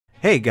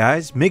Hey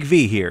guys,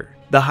 McV here.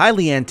 The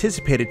highly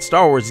anticipated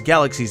Star Wars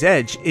Galaxy's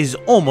Edge is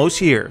almost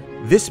here.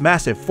 This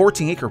massive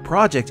 14-acre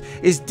project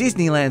is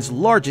Disneyland's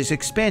largest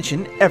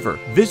expansion ever.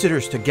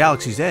 Visitors to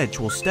Galaxy's Edge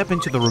will step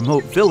into the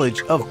remote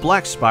village of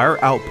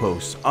Blackspire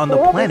Outpost on the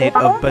planet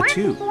of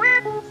Batuu.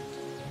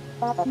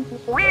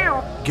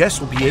 Guests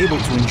will be able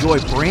to enjoy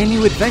brand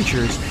new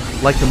adventures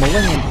like the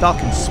Millennium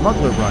Falcon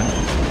Smuggler Run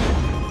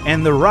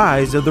and the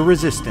Rise of the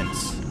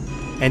Resistance.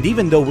 And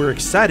even though we're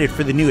excited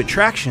for the new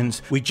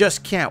attractions, we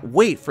just can't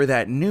wait for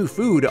that new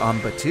food on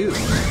Batuu.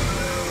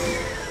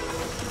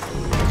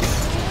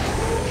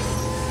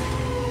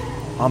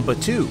 On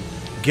Batuu,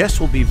 guests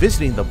will be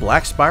visiting the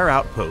Blackspire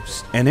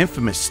Outpost, an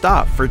infamous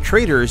stop for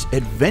traders,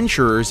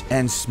 adventurers,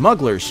 and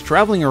smugglers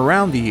traveling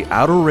around the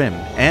Outer Rim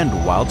and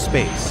wild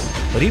space.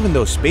 But even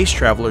though space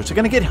travelers are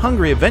going to get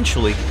hungry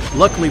eventually,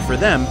 luckily for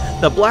them,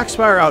 the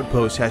Blackspire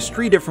Outpost has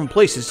 3 different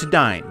places to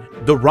dine.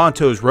 The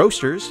Rontos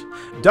Roasters,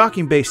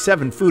 Docking Bay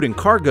 7 Food and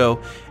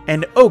Cargo,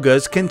 and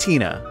Oga's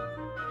Cantina.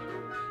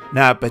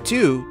 Now at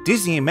Batuu,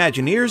 Disney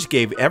Imagineers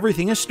gave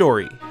everything a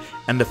story,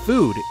 and the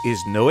food is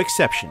no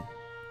exception.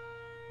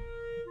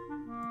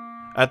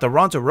 At the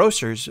Ronto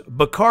Roasters,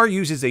 Bakar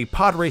uses a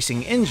pod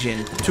racing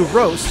engine to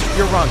roast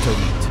your Ronto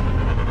meat.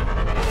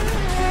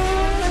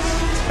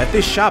 At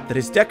this shop that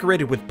is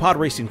decorated with pod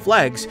racing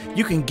flags,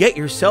 you can get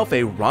yourself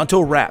a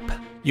Ronto wrap.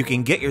 You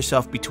can get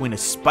yourself between a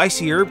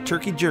spicy herb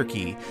turkey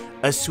jerky,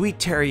 a sweet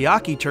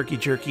teriyaki turkey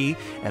jerky,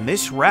 and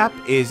this wrap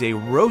is a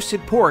roasted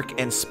pork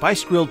and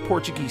spice grilled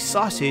Portuguese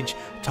sausage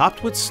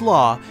topped with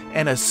slaw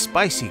and a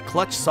spicy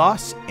clutch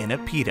sauce in a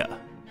pita.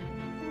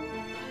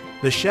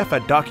 The chef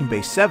at Docking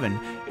Bay 7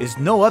 is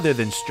no other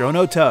than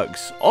Strono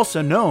Tuggs,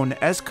 also known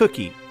as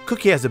Cookie.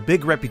 Cookie has a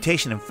big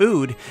reputation in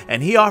food,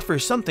 and he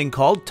offers something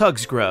called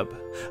Tuggs Grub,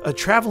 a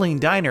traveling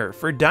diner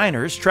for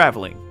diners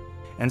traveling.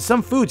 And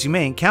some foods you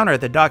may encounter at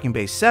the Docking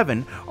Bay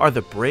 7 are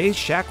the Braised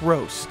Shaak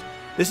Roast.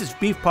 This is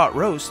beef pot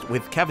roast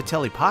with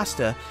cavatelli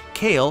pasta,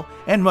 kale,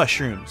 and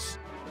mushrooms.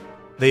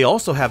 They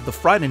also have the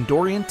fried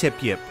Andorian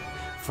tip yip,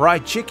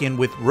 fried chicken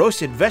with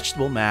roasted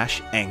vegetable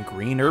mash and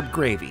green herb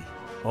gravy.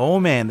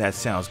 Oh man, that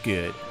sounds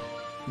good.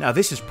 Now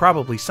this is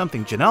probably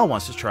something Janelle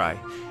wants to try.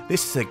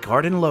 This is a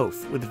garden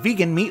loaf with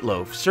vegan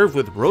meatloaf served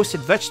with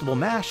roasted vegetable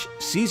mash,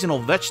 seasonal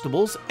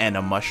vegetables, and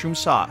a mushroom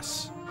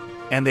sauce.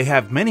 And they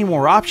have many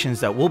more options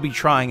that we'll be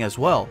trying as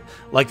well,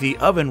 like the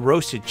oven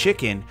roasted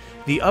chicken,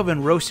 the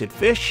oven roasted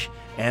fish,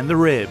 and the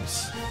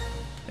ribs.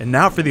 And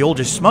now for the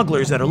older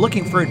smugglers that are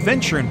looking for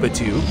adventure in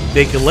Batuu,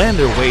 they can land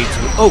their way to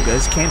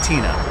Oga's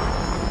Cantina.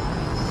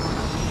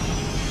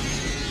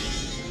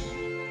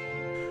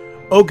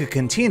 Oga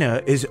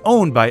Cantina is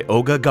owned by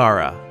Oga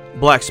Gara,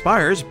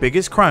 Blackspire's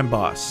biggest crime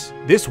boss.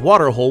 This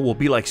waterhole will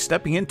be like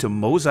stepping into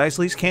Mos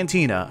Eisley's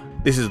cantina.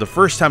 This is the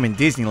first time in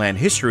Disneyland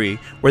history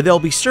where they'll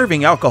be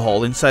serving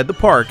alcohol inside the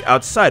park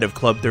outside of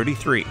Club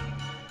 33.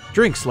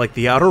 Drinks like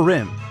the Outer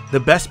Rim, the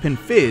Bespin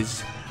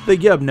Fizz, the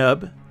Yub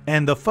Nub,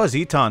 and the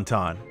Fuzzy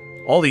Tauntaun.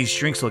 All these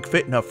drinks look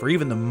fit enough for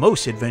even the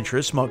most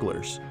adventurous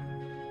smugglers.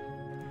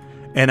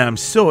 And I'm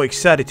so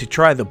excited to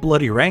try the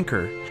Bloody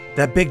Rancor,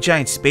 that big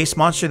giant space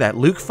monster that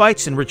Luke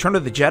fights in Return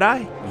of the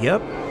Jedi.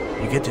 Yep,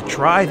 you get to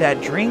try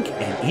that drink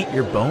and eat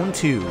your bone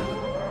too.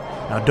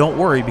 Now don't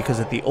worry, because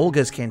at the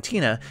Oga's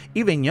Cantina,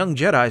 even young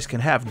Jedis can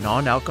have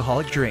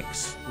non-alcoholic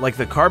drinks, like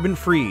the Carbon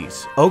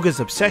Freeze, Oga's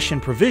Obsession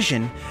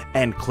Provision,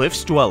 and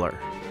Cliff's Dweller.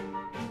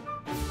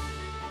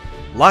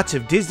 Lots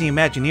of Disney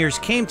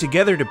Imagineers came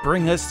together to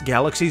bring us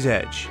Galaxy's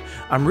Edge.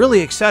 I'm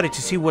really excited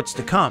to see what's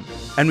to come,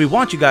 and we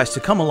want you guys to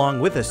come along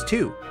with us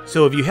too.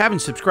 So if you haven't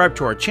subscribed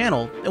to our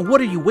channel, then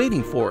what are you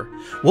waiting for?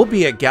 We'll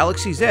be at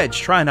Galaxy's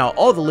Edge trying out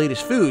all the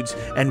latest foods,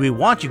 and we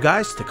want you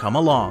guys to come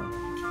along.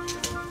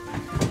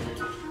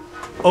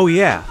 Oh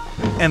yeah,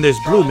 and there's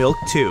blue milk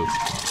too.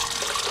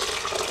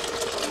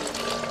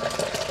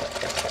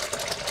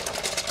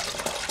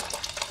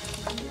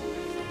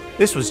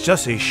 This was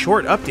just a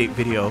short update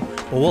video,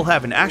 but we'll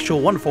have an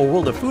actual Wonderful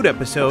World of Food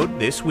episode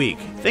this week.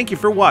 Thank you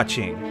for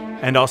watching,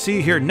 and I'll see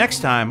you here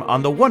next time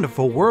on the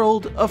Wonderful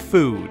World of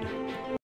Food.